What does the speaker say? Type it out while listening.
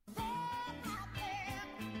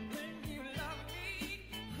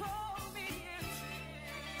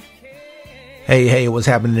Hey, what's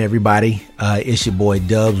happening, everybody? It's your boy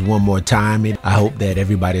Dubs one more time. I hope that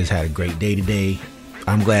everybody has had a great day today.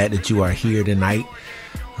 I'm glad that you are here tonight.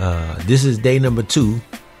 This is day number 2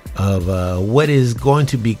 of what is going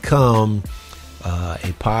to become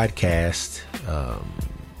a podcast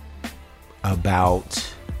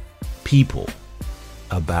about people,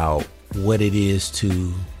 about what it is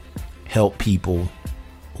to help people,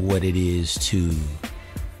 what it is to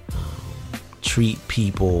treat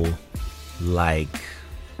people like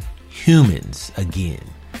humans again.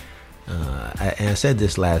 I said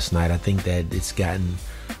this last night. I think that it's gotten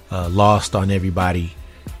lost on everybody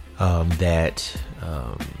that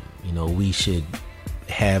we should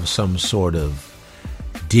have some sort of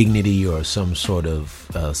dignity or some sort of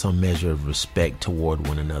some measure of respect toward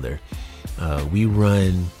one another. We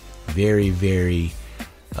run very, very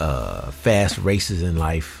fast races in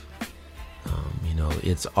life.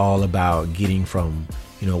 It's all about getting from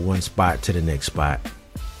one spot to the next spot,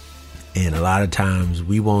 and a lot of times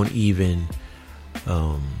we won't even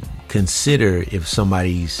consider if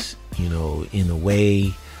somebody's in the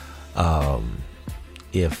way,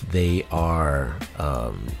 if they are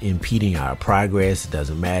impeding our progress. It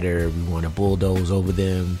doesn't matter. We want to bulldoze over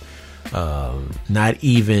them, not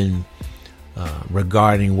even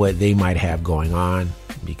regarding what they might have going on,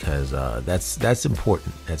 because that's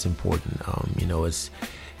important. That's important.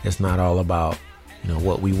 It's not all about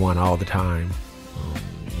what we want all the time.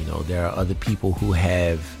 There are other people who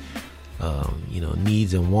have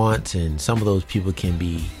needs and wants, and some of those people can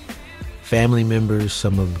be family members,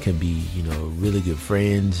 some of them can be really good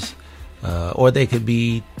friends, or they could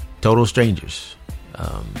be total strangers.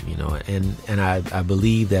 And I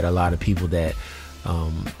believe that a lot of people that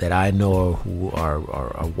I know who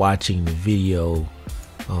are watching the video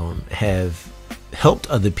have helped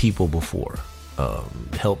other people before,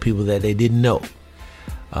 helped people that they didn't know,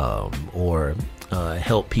 or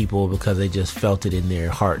help people because they just felt it in their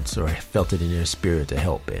hearts or felt it in their spirit to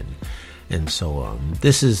help. And so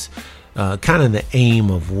this is kind of the aim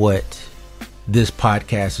of what this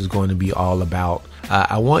podcast is going to be all about.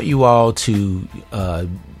 I want you all to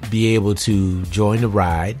be able to join the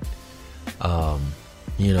ride. I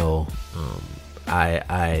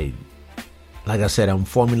like I said, I'm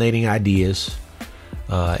formulating ideas.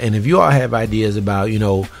 And if you all have ideas about,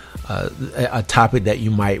 a topic that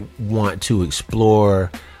you might want to explore,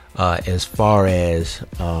 as far as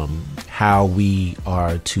how we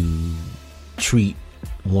are to treat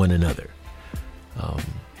one another.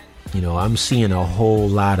 I'm seeing a whole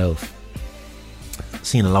lot of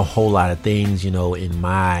things, in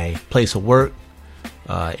my place of work,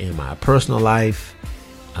 in my personal life,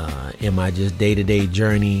 in my just day-to-day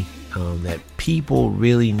journey, that people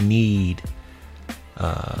really need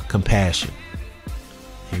compassion.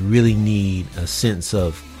 They really need a sense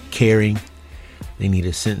of caring. They need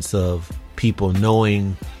a sense of people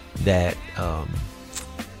knowing that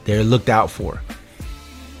they're looked out for.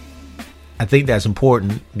 I think that's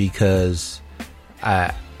important because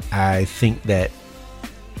I think that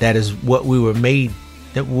is what we were made.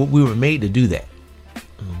 That we were made to do that.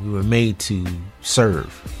 We were made to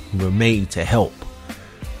serve. We were made to help.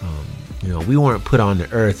 We weren't put on the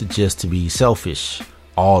earth just to be selfish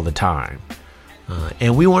all the time.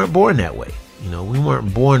 And we weren't born that way. We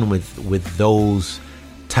weren't born with those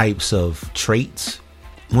types of traits.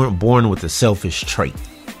 We weren't born with a selfish trait.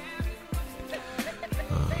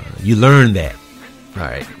 You learn that, all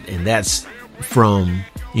right? And that's from,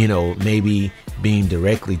 maybe being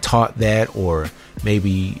directly taught that, or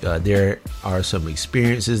maybe there are some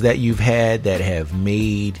experiences that you've had that have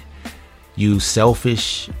made you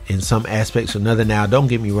selfish in some aspects or another. Now, don't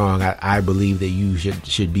get me wrong. I believe that you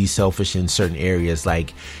should be selfish in certain areas.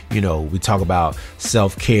 Like, we talk about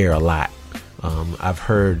self-care a lot. I've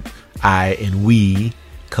heard, we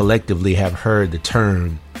collectively have heard the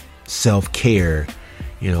term self-care,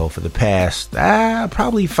 for the past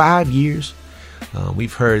probably 5 years.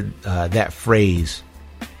 We've heard that phrase,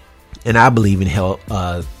 and I believe in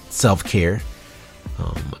self-care.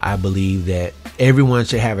 I believe that everyone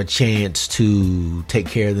should have a chance to take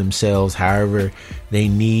care of themselves however they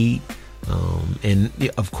need, and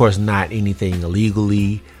of course not anything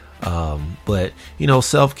illegally, but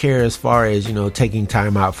self-care as far as taking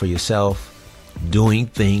time out for yourself, doing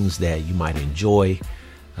things that you might enjoy,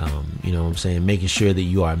 making sure that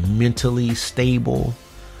you are mentally stable,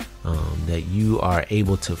 that you are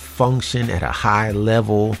able to function at a high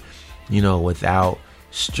level, without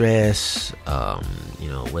stress,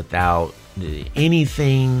 without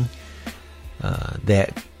anything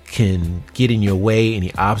that can get in your way,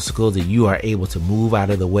 any obstacles, that you are able to move out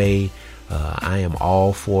of the way. I am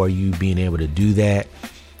all for you being able to do that.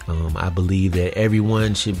 I believe that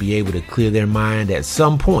everyone should be able to clear their mind at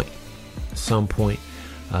some point,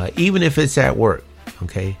 even if it's at work.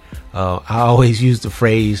 Okay. I always use the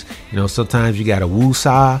phrase, sometimes you got to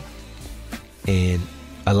woosah, and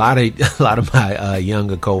a lot of my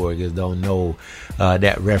younger coworkers don't know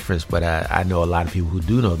that reference, but I know a lot of people who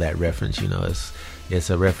do know that reference. It's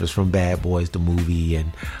a reference from Bad Boys, the movie,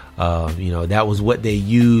 and that was what they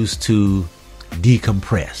used to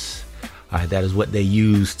decompress. All right, that is what they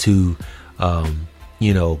used to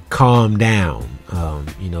calm down,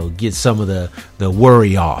 get some of the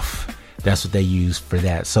worry off. That's what they use for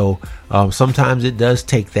that. So sometimes it does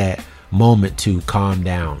take that moment to calm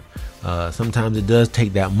down. Sometimes it does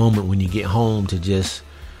take that moment when you get home to just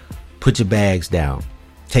put your bags down,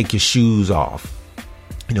 take your shoes off,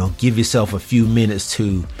 give yourself a few minutes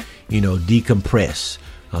to, decompress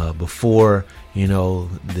before,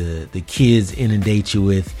 the kids inundate you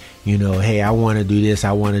with, hey, I want to do this,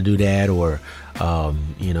 I want to do that, or,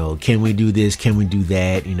 can we do this? Can we do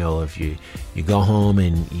that? If you go home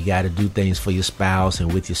and you got to do things for your spouse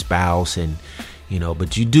and with your spouse, and,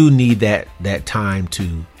 but you do need that time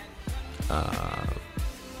to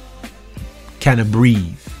kind of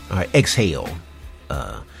breathe, exhale,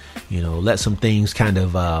 let some things kind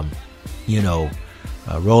of,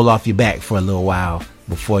 roll off your back for a little while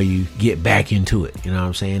before you get back into it. You know what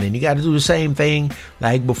I'm saying? And you got to do the same thing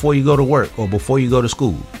like before you go to work or before you go to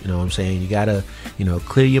school. You know what I'm saying? You got to,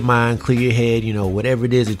 clear your mind, clear your head, whatever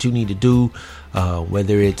it is that you need to do,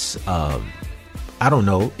 whether it's, I don't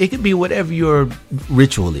know, it could be whatever your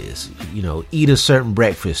ritual is, eat a certain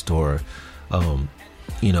breakfast, or,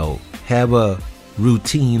 have a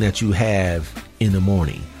routine that you have in the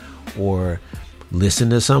morning, or listen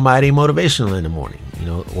to somebody motivational in the morning,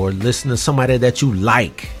 or listen to somebody that you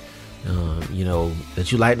like,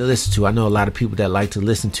 that you like to listen to. I know a lot of people that like to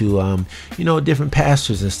listen to, different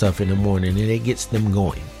pastors and stuff in the morning, and it gets them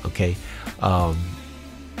going. Okay. A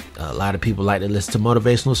lot of people like to listen to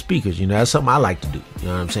motivational speakers. That's something I like to do. You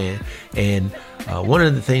know what I'm saying? And one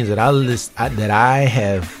of the things that I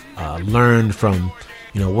have learned from,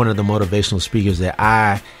 one of the motivational speakers that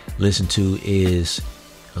I listen to is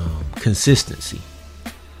consistency.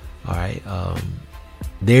 All right.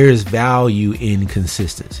 There's value in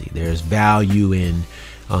consistency. There's value in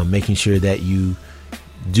making sure that you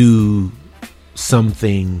do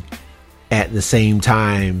something at the same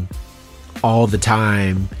time all the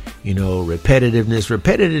time. Repetitiveness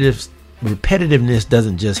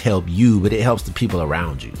doesn't just help you, but it helps the people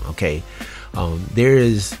around you. Okay.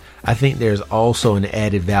 I think there's also an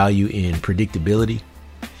added value in predictability.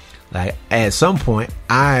 Like at some point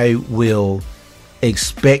I will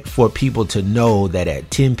expect for people to know that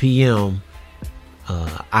at 10 p.m.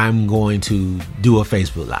 I'm going to do a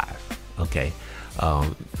Facebook Live. Okay.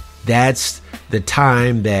 That's the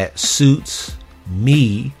time that suits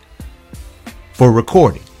me for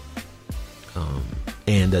recording.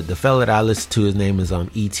 And the fella that I listen to, his name is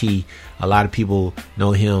E.T. A lot of people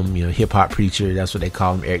know him, hip hop preacher. That's what they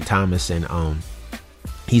call him, Eric Thomas. And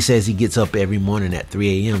he says he gets up every morning at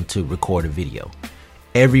 3 a.m. to record a video.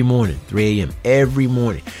 Every morning, 3 a.m. every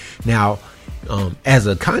morning. Now, as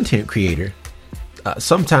a content creator,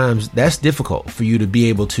 sometimes that's difficult for you to be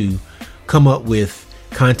able to come up with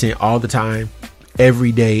content all the time,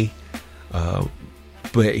 every day.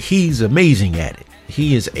 But he's amazing at it.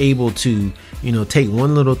 He is able to, take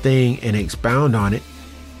one little thing and expound on it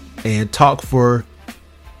and talk for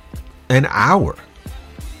an hour.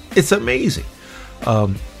 It's amazing.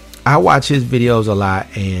 I watch his videos a lot,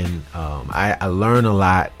 and I learn a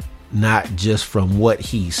lot, not just from what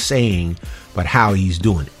he's saying, but how he's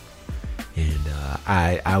doing it. And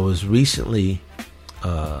I was recently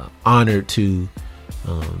honored to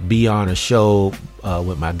be on a show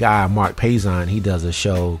with my guy Mark Pazon. He does a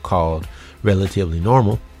show called Relatively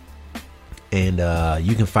Normal, and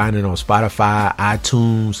you can find it on Spotify,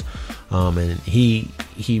 iTunes, and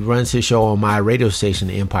he runs his show on my radio station,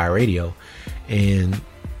 Empire Radio. And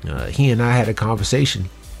he and I had a conversation,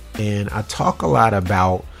 and I talk a lot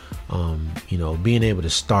about being able to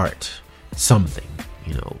start something,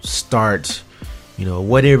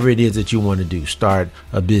 whatever it is that you want to do. Start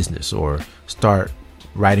a business, or start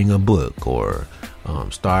writing a book, or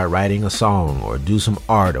start writing a song, or do some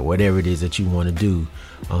art, or whatever it is that you want to do.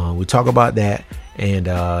 We talk about that, and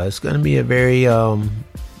it's going to be a very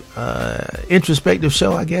introspective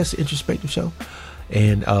show, I guess.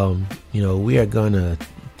 And we are going to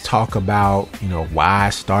talk about why I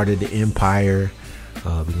started the Empire.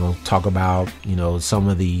 We're going to talk about some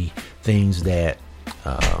of the things that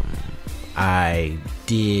I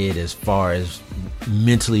did as far as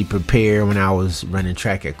mentally prepare when I was running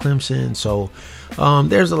track at Clemson. So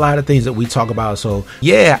there's a lot of things that we talk about. So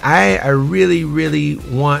yeah, I really, really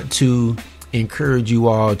want to encourage you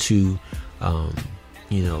all to,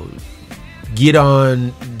 get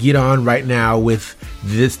on right now with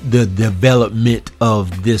the development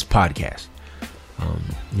of this podcast.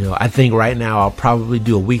 I think right now I'll probably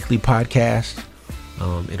do a weekly podcast.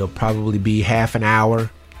 It'll probably be half an hour,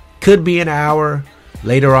 could be an hour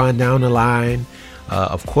later on down the line.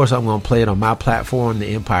 Of course, I'm going to play it on my platform, the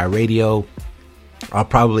Empire Radio. I'll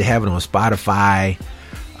probably have it on Spotify,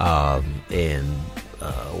 and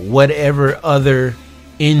whatever other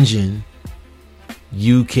engine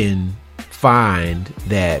you can find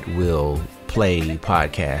that will play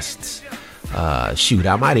podcasts. Shoot,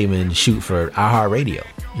 I might even shoot for iHeartRadio.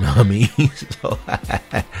 You know what I mean?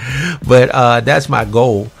 But that's my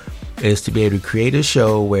goal, is to be able to create a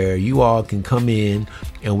show where you all can come in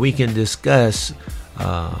and we can discuss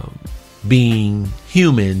being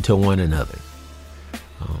human to one another.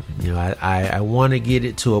 I want to get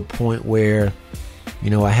it to a point where,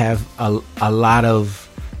 I have a lot of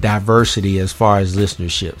diversity as far as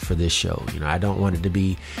listenership for this show. I don't want it to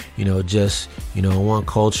be, just, one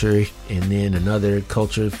culture and then another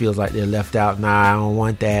culture feels like they're left out. Nah, I don't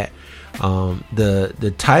want that.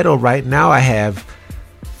 The title right now I have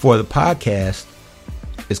for the podcast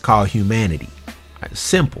is called Humanity.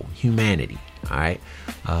 Simple Humanity. All right.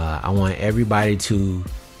 I want everybody to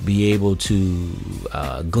be able to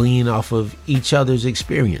glean off of each other's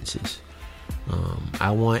experiences.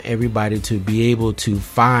 I want everybody to be able to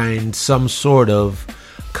find some sort of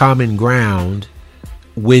common ground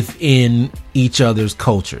within each other's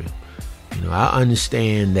culture. I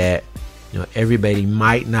understand that, everybody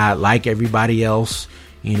might not like everybody else.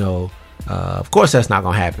 Of course that's not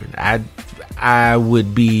going to happen. I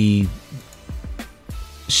would be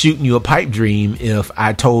shooting you a pipe dream if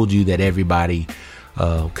I told you that everybody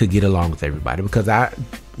could get along with everybody, because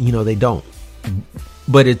they don't.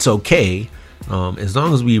 But it's okay. As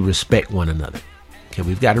long as we respect one another. Okay,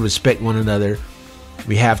 we've got to respect one another.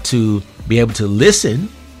 We have to be able to listen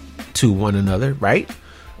to one another, right?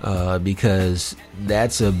 Because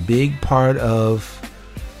that's a big part of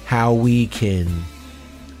how we can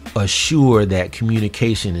assure that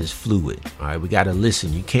communication is fluid. All right, we got to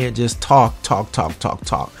listen. You can't just talk.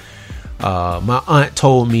 My aunt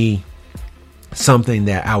told me something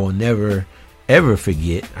that I will never, ever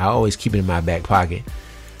forget. I always keep it in my back pocket.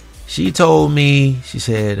 She told me, she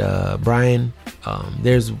said, Brian,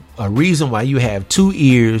 there's a reason why you have 2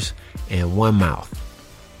 ears and 1 mouth.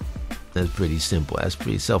 That's pretty simple. That's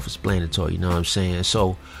pretty self-explanatory. You know what I'm saying?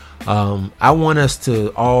 So I want us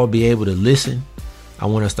to all be able to listen. I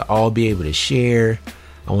want us to all be able to share.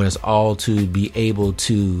 I want us all to be able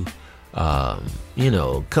to,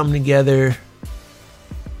 come together,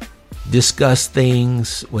 discuss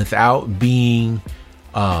things without being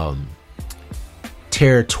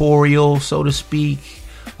territorial, so to speak,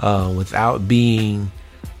 without being,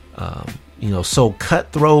 so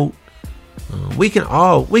cutthroat. We can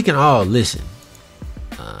all listen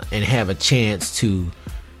and have a chance to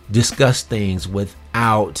discuss things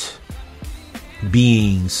without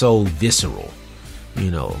being so visceral. We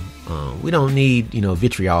don't need,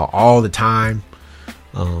 vitriol all the time.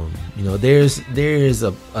 There's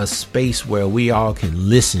a space where we all can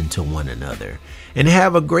listen to one another and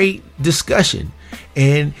have a great discussion.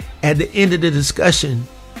 And at the end of the discussion,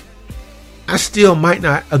 I still might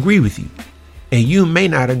not agree with you, and you may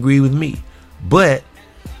not agree with me, but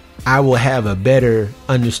I will have a better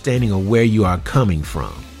understanding of where you are coming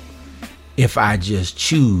from if I just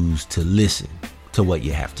choose to listen to what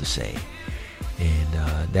you have to say.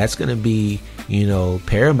 And that's going to be,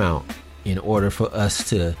 paramount in order for us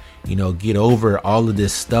to, get over all of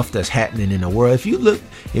this stuff that's happening in the world. If you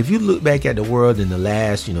look back at the world in the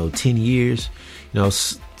last, 10 years,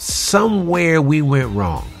 somewhere we went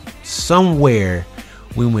wrong. Somewhere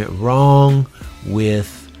we went wrong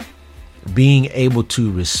with being able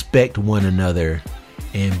to respect one another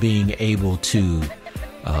and being able to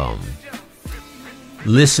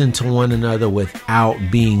listen to one another without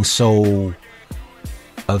being so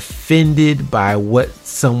offended by what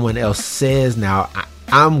someone else says. Now,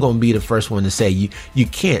 I'm going to be the first one to say you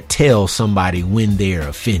can't tell somebody when they're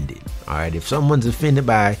offended. All right. If someone's offended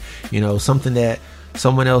by, something that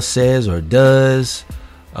someone else says or does,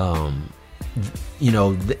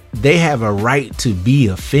 they have a right to be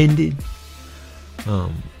offended.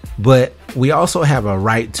 But we also have a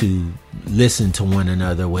right to listen to one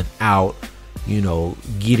another without,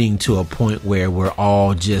 getting to a point where we're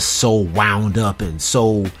all just so wound up and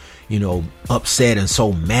so, upset and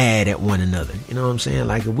so mad at one another. You know what I'm saying?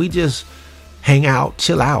 Like, if we just hang out,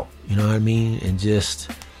 chill out, you know what I mean? And just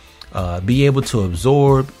be able to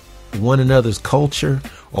absorb one another's culture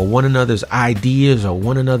or one another's ideas or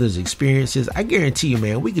one another's experiences, I guarantee you,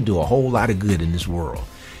 man, we could do a whole lot of good in this world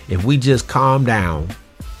if we just calm down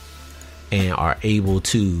and are able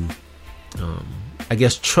to,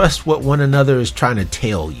 trust what one another is trying to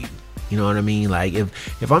tell you. You know what I mean? Like,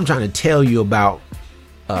 if I'm trying to tell you about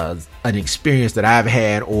an experience that I've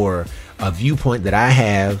had or a viewpoint that I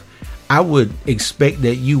have, I would expect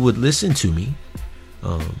that you would listen to me.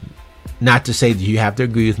 Not to say that you have to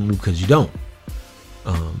agree with me, because you don't.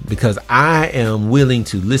 Because I am willing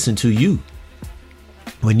to listen to you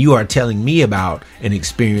when you are telling me about an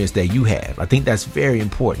experience that you have. I think that's very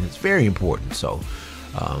important. It's very important. So,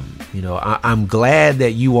 I'm glad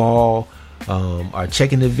that you all are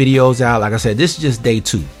checking the videos out. Like I said, this is just day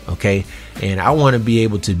 2. Okay. And I want to be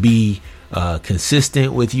able to be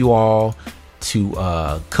consistent with you all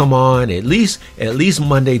to come on at least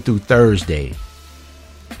Monday through Thursday,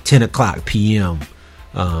 10 o'clock p.m.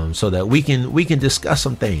 So that we can discuss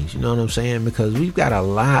some things, you know what I'm saying? Because we've got a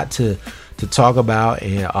lot to talk about,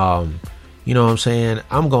 and you know what I'm saying?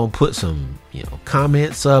 I'm gonna put some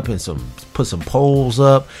comments up and put some polls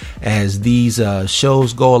up as these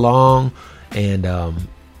shows go along, and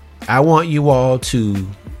I want you all to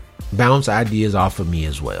bounce ideas off of me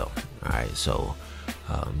as well. All right, so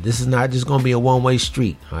this is not just gonna be a one-way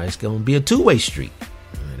street. All right, it's gonna be a two-way street.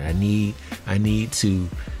 And I need to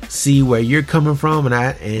see where you're coming from,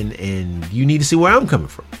 and you need to see where I'm coming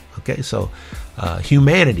from. Okay, so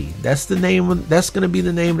humanity, that's going to be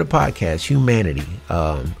the name of the podcast, humanity.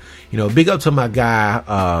 Big up to my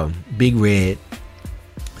guy, Big Red.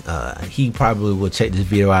 He probably will check this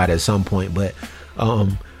video out at some point, but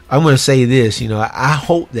I'm going to say this, I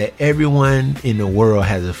hope that everyone in the world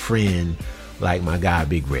has a friend like my guy,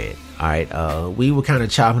 Big Red. All right. We were kind of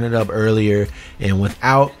chopping it up earlier, and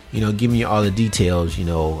without, giving you all the details, you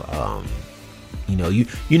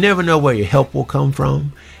never know where your help will come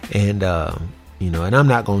from. And, and I'm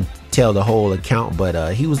not going to tell the whole account,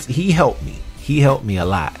 but, he helped me. He helped me a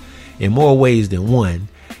lot in more ways than one.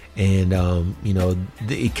 And,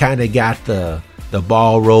 it kind of got the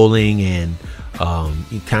ball rolling, and,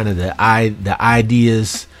 kind of the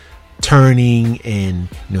ideas turning, and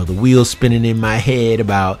the wheels spinning in my head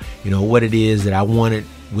about what it is that I wanted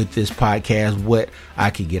with this podcast, what I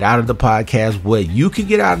could get out of the podcast, what you could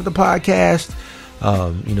get out of the podcast.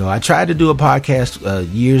 I tried to do a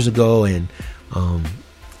podcast years ago, and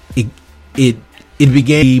it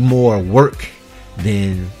became more work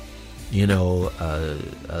than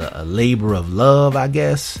a labor of love, I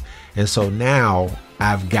guess. And so now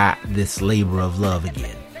I've got this labor of love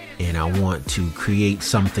again. And I want to create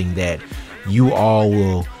something that you all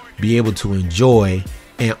will be able to enjoy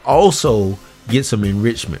and also get some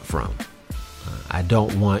enrichment from. I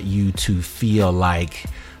don't want you to feel like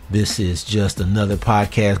this is just another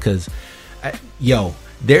podcast, because,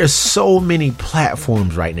 there's so many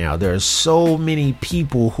platforms right now. There are so many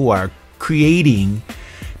people who are creating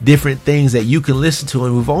different things that you can listen to,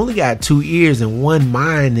 and we've only got 2 ears and one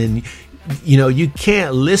mind, and you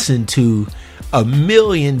can't listen to a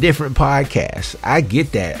million different podcasts. I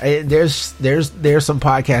get that. There's some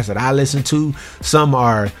podcasts that I listen to. Some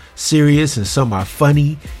are serious and some are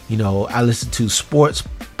funny. I listen to sports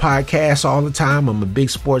podcasts all the time. I'm a big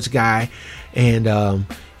sports guy, and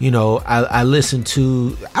I listen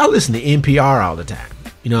to NPR all the time.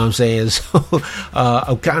 You know what I'm saying? So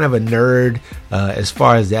I'm kind of a nerd as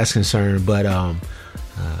far as that's concerned, but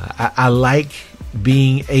I like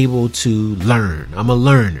being able to learn. I'm a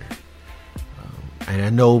learner. And I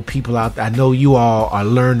know I know you all are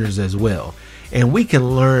learners as well. And we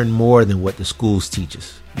can learn more than what the schools teach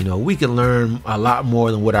us. We can learn a lot more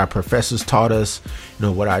than what our professors taught us,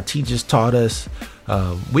 what our teachers taught us.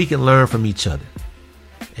 We can learn from each other.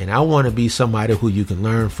 And I want to be somebody who you can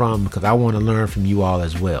learn from, because I want to learn from you all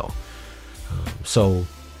as well. So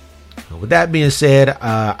with that being said,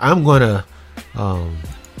 I'm going to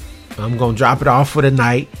drop it off for the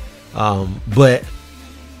night. But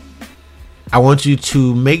I want you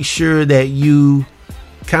to make sure that you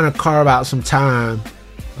kind of carve out some time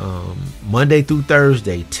Monday through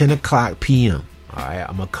Thursday, 10 o'clock p.m. All right,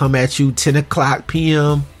 I'm going to come at you 10 o'clock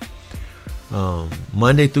p.m.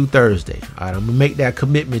 Monday through Thursday. All right, I'm going to make that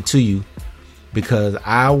commitment to you, because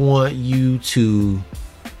I want you to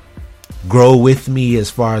grow with me as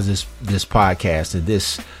far as this podcast and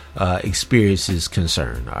this experience is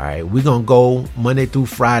concerned. All right, we're going to go Monday through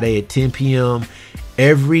Friday at 10 p.m.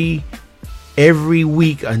 every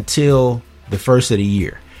week until the first of the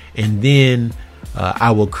year. And then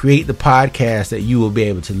I will create the podcast that you will be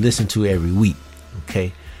able to listen to every week.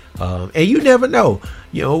 Okay. And you never know,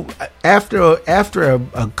 after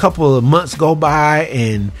a couple of months go by,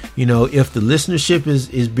 and if the listenership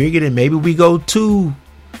is bigger, then maybe we go 2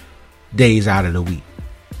 days out of the week.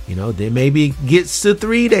 Then maybe it gets to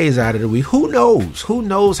 3 days out of the week. Who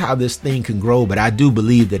knows how this thing can grow, but I do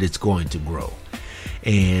believe that it's going to grow.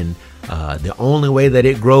 And the only way that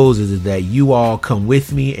it grows is that you all come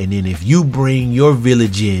with me, and then if you bring your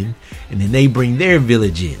village in, and then they bring their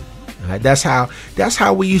village in. Right? That's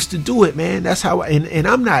how we used to do it, man. That's how, and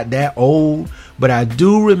I'm not that old, but I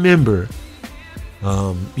do remember,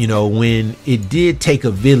 when it did take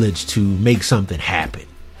a village to make something happen.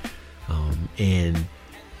 And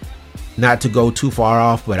not to go too far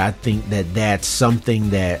off, but I think that that's something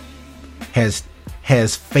that has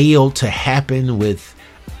failed to happen with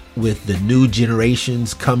the new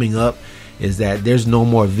generations coming up, is that there's no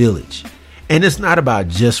more village. And it's not about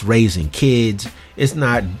just raising kids. It's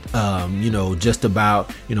not, just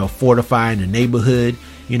about, fortifying the neighborhood.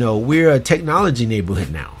 We're a technology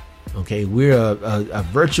neighborhood now. Okay. We're a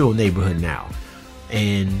virtual neighborhood now.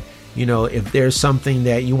 And, if there's something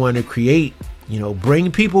that you want to create,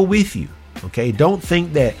 bring people with you. Okay. Don't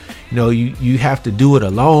think that, you have to do it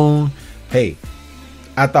alone. Hey,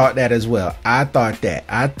 I thought that as well. I thought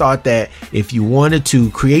that if you wanted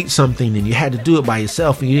to create something, then you had to do it by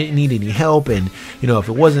yourself, and you didn't need any help. And, if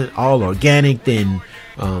it wasn't all organic, then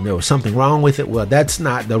there was something wrong with it. Well, that's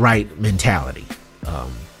not the right mentality.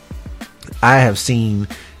 I have seen,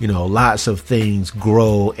 lots of things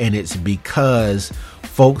grow, and it's because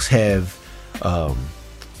folks have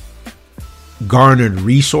garnered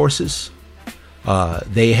resources.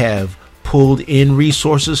 They have pulled in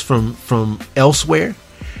resources from elsewhere,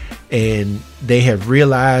 and they have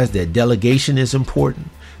realized that delegation is important.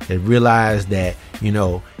 They realize that,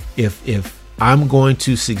 if I'm going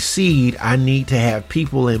to succeed, I need to have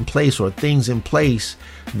people in place or things in place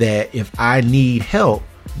that if I need help,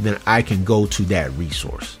 then I can go to that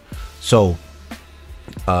resource. So,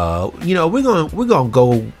 we're going to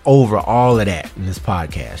go over all of that in this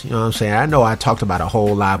podcast. You know what I'm saying? I know I talked about a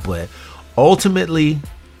whole lot, but ultimately,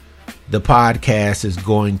 the podcast is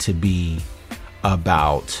going to be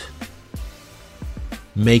about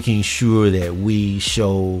making sure that we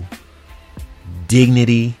show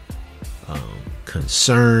dignity,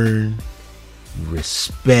 concern,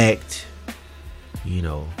 respect,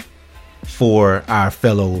 for our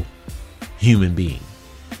fellow human being.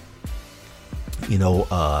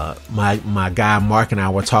 My guy Mark and I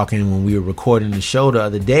were talking when we were recording the show the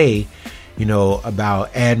other day,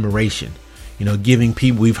 about admiration. Giving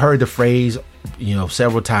people, we've heard the phrase,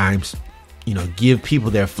 several times, give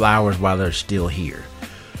people their flowers while they're still here.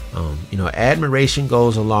 Admiration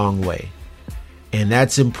goes a long way. And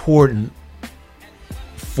that's important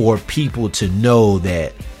for people to know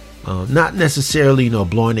that, not necessarily,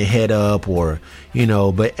 blowing their head up or,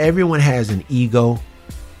 but everyone has an ego.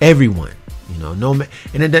 Everyone,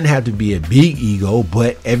 and it doesn't have to be a big ego,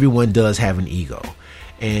 but everyone does have an ego.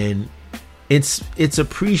 And it's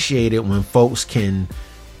appreciated when folks can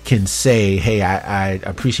say, hey, I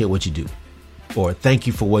appreciate what you do, or thank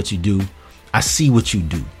you for what you do. I see what you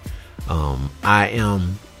do. I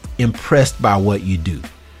am impressed by what you do.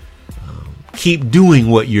 Keep doing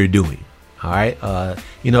what you're doing. All right.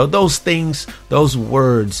 Those things, those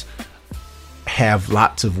words have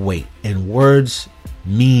lots of weight, and words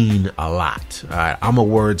mean a lot. All right. I'm a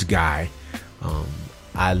words guy.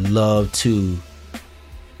 I love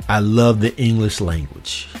the English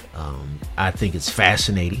language. I think it's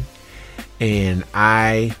fascinating, and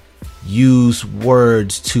I use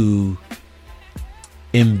words to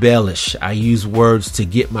embellish. I use words to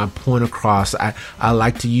get my point across. I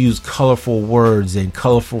like to use colorful words and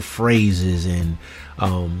colorful phrases, and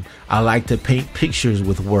I like to paint pictures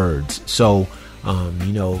with words. So,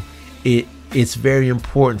 it's very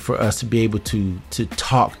important for us to be able to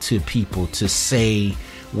talk to people, to say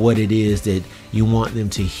what it is that you want them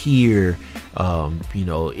to hear.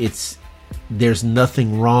 There's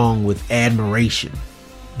nothing wrong with admiration.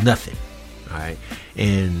 Nothing. All right.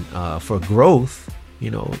 And for growth,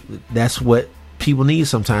 that's what people need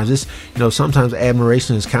sometimes. It's, sometimes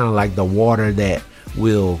admiration is kind of like the water that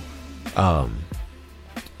will,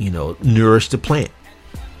 nourish the plant.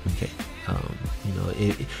 Okay.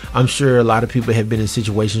 I'm sure a lot of people have been in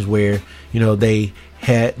situations where,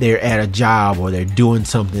 they're at a job or they're doing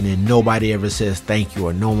something and nobody ever says thank you,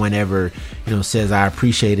 or no one ever, says I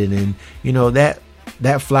appreciate it. And,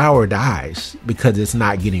 that flower dies because it's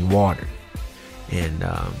not getting watered. And,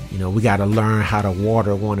 we got to learn how to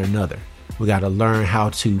water one another. We got to learn how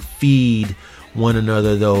to feed one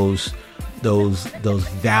another those those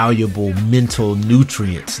valuable mental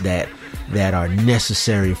nutrients that are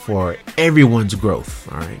necessary for everyone's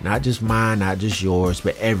growth. All right, not just mine, not just yours,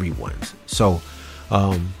 but everyone's. So,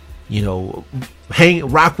 rock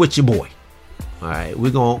with your boy. All right,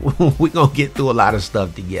 we're gonna get through a lot of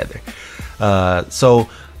stuff together.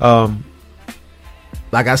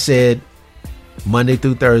 Like I said, Monday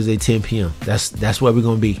through Thursday, 10 p.m. That's where we're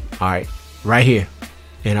gonna be. All right, right here.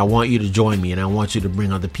 And I want you to join me, and I want you to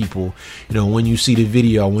bring other people. When you see the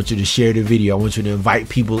video, I want you to share the video. I want you to invite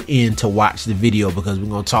people in to watch the video, because we're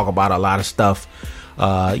gonna talk about a lot of stuff,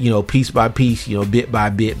 piece by piece, bit by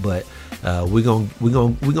bit. But we're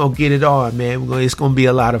gonna get it on, man. It's gonna be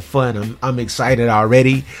a lot of fun. I'm excited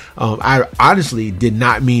already. I honestly did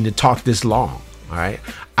not mean to talk this long. All right,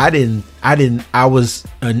 I was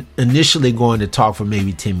initially going to talk for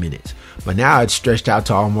maybe 10 minutes, but now it's stretched out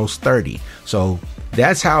to almost 30. So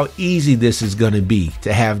that's how easy this is going to be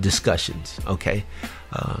to have discussions. Okay.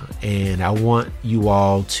 And I want you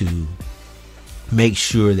all to make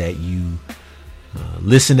sure that you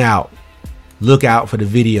listen out, look out for the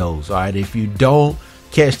videos. All right. If you don't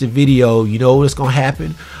catch the video, you know what's going to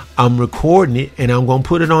happen. I'm recording it and I'm going to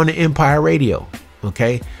put it on the Empire Radio.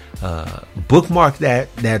 Okay. Bookmark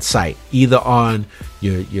that site either on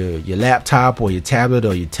your laptop or your tablet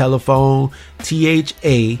or your telephone.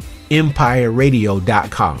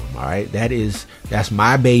 THAEmpireradio.com. All right, that's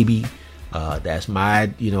my baby. That's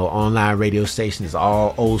my online radio station. It's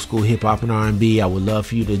all old school hip hop and R&B. I would love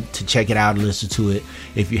for you to check it out and listen to it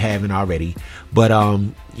if you haven't already. But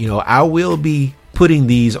I will be putting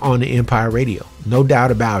these on the Empire Radio, no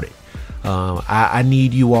doubt about it. I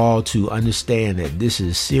need you all to understand that this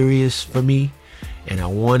is serious for me, and I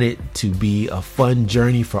want it to be a fun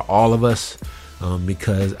journey for all of us,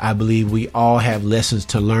 because I believe we all have lessons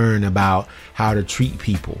to learn about how to treat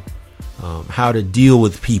people, how to deal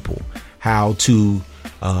with people, how to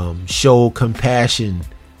show compassion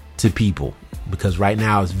to people, because right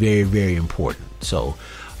now it's very, very important. So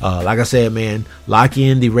like I said, man, lock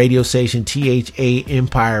in the radio station,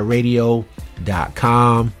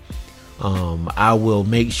 THAEmpireradio.com. I will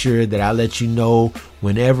make sure that I let you know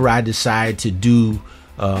whenever I decide to do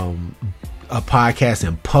a podcast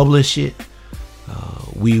and publish it.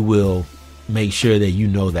 We will make sure that you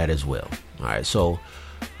know that as well. All right. So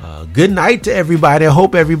good night to everybody. I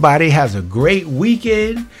hope everybody has a great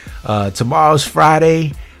weekend. Tomorrow's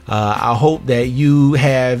Friday. I hope that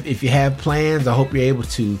if you have plans, I hope you're able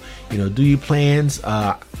to, do your plans.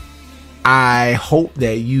 I hope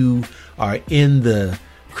that you are in the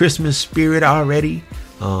Christmas spirit already.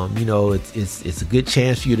 It's a good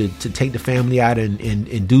chance for you to take the family out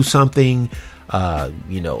and do something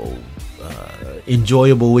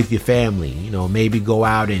enjoyable with your family. Maybe go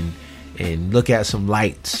out and look at some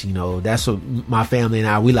lights. That's what my family and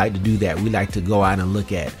I, we like to do that. We like to go out and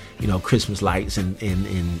look at Christmas lights and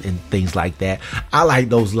things like that. I like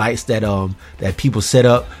those lights that people set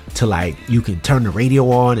up to, like, you can turn the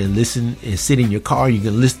radio on and listen and sit in your car. You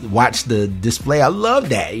can watch the display. I love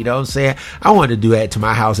that. You know what I'm saying? I wanted to do that to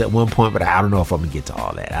my house at one point, but I don't know if I'm gonna get to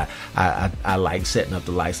all that. I like setting up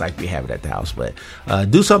the lights like we have it at the house. But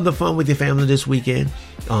do something fun with your family this weekend.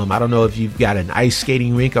 I don't know if you've got an ice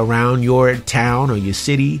skating rink around your town or your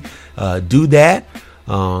city. Do that.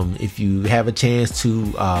 If you have a chance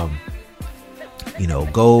to,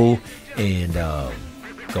 go and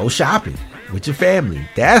go shopping with your family.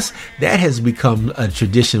 That has become a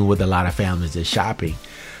tradition with a lot of families, is shopping,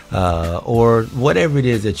 or whatever it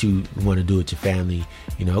is that you want to do with your family.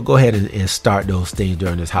 Go ahead and start those things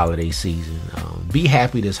during this holiday season. Be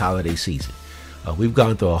happy this holiday season. We've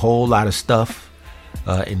gone through a whole lot of stuff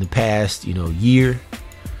in the past, year.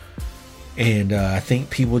 And I think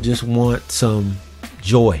people just want some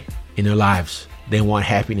joy in their lives. They want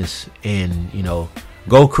happiness, and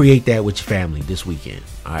go create that with your family this weekend.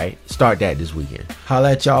 All right, start that this weekend.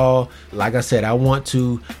 Holla at y'all. Like I said, I want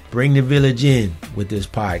to bring the village in with this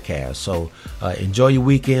podcast. So enjoy your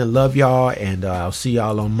weekend. Love y'all, and I'll see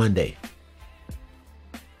y'all on Monday.